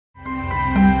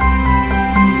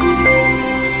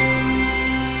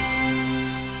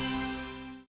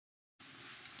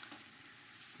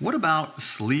what about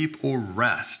sleep or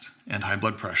rest and high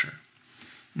blood pressure?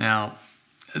 Now,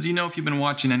 as you know, if you've been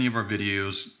watching any of our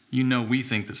videos, you know we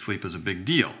think that sleep is a big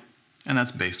deal, and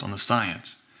that's based on the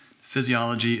science.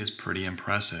 Physiology is pretty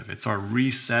impressive. It's our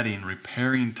resetting,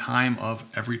 repairing time of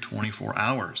every 24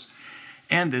 hours,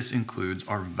 and this includes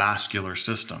our vascular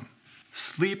system.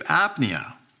 Sleep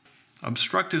apnea,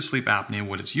 obstructive sleep apnea,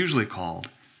 what it's usually called,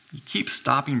 you keep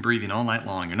stopping breathing all night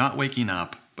long, you're not waking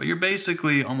up, but you're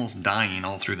basically almost dying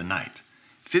all through the night.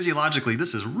 Physiologically,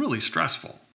 this is really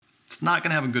stressful. It's not going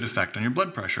to have a good effect on your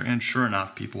blood pressure, and sure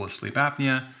enough, people with sleep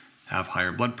apnea have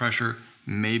higher blood pressure,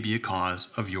 may be a cause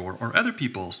of your or other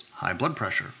people's high blood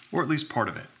pressure, or at least part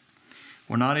of it.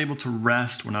 We're not able to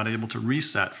rest, we're not able to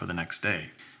reset for the next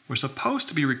day. We're supposed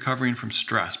to be recovering from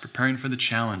stress, preparing for the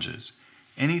challenges.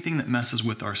 Anything that messes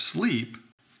with our sleep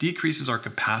decreases our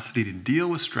capacity to deal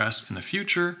with stress in the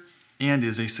future and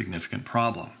is a significant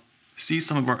problem. See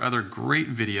some of our other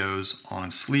great videos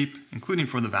on sleep, including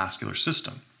for the vascular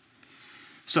system.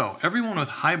 So, everyone with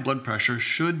high blood pressure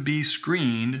should be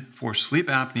screened for sleep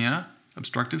apnea,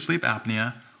 obstructive sleep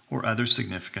apnea, or other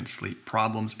significant sleep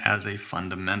problems as a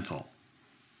fundamental.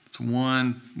 It's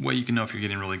one way you can know if you're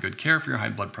getting really good care for your high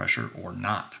blood pressure or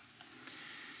not.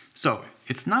 So,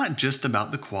 it's not just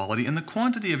about the quality and the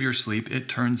quantity of your sleep, it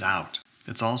turns out.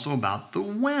 It's also about the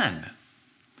when.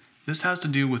 This has to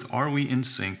do with, are we in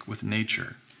sync with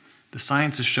nature? The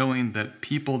science is showing that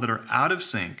people that are out of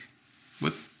sync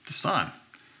with the sun,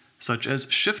 such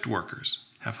as shift workers,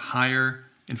 have higher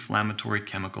inflammatory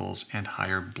chemicals and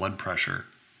higher blood pressure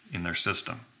in their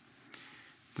system.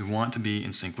 We want to be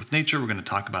in sync with nature. We're going to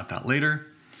talk about that later.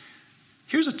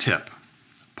 Here's a tip.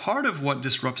 Part of what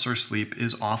disrupts our sleep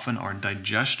is often our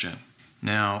digestion.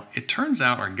 Now, it turns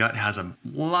out our gut has a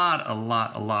lot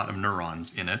of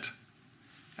neurons in it,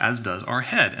 as does our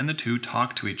head, and the two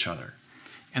talk to each other.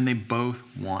 And they both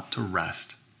want to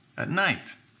rest at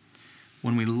night.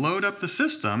 When we load up the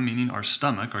system, meaning our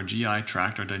stomach, our GI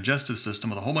tract, our digestive system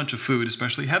with a whole bunch of food,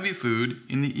 especially heavy food,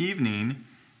 in the evening,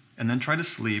 and then try to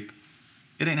sleep,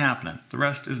 it ain't happening. The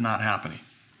rest is not happening.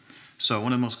 So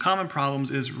one of the most common problems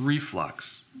is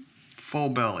reflux, full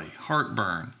belly,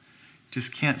 heartburn,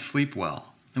 just can't sleep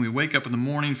well. And we wake up in the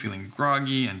morning feeling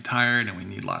groggy and tired, and we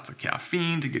need lots of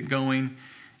caffeine to get going.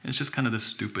 And it's just kind of this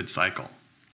stupid cycle.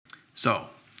 So,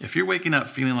 if you're waking up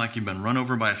feeling like you've been run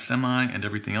over by a semi and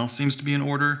everything else seems to be in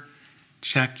order,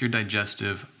 check your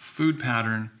digestive food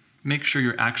pattern. Make sure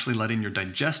you're actually letting your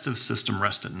digestive system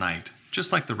rest at night,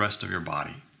 just like the rest of your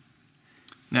body.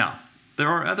 Now, there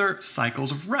are other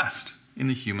cycles of rest in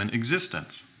the human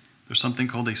existence. There's something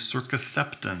called a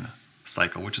circaseptan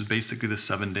cycle, which is basically the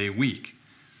 7-day week.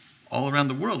 All around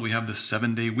the world, we have this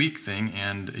 7-day week thing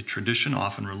and a tradition,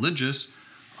 often religious,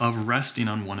 of resting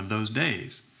on one of those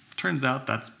days. Turns out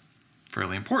that's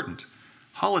fairly important.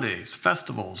 Holidays,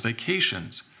 festivals,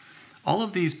 vacations, all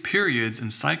of these periods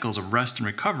and cycles of rest and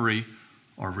recovery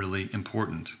are really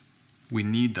important. We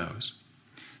need those.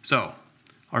 So,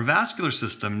 our vascular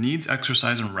system needs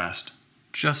exercise and rest,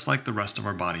 just like the rest of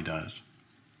our body does.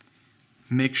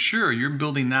 Make sure you're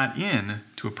building that in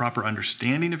to a proper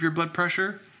understanding of your blood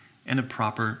pressure and a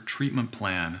proper treatment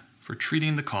plan for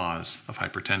treating the cause of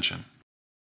hypertension.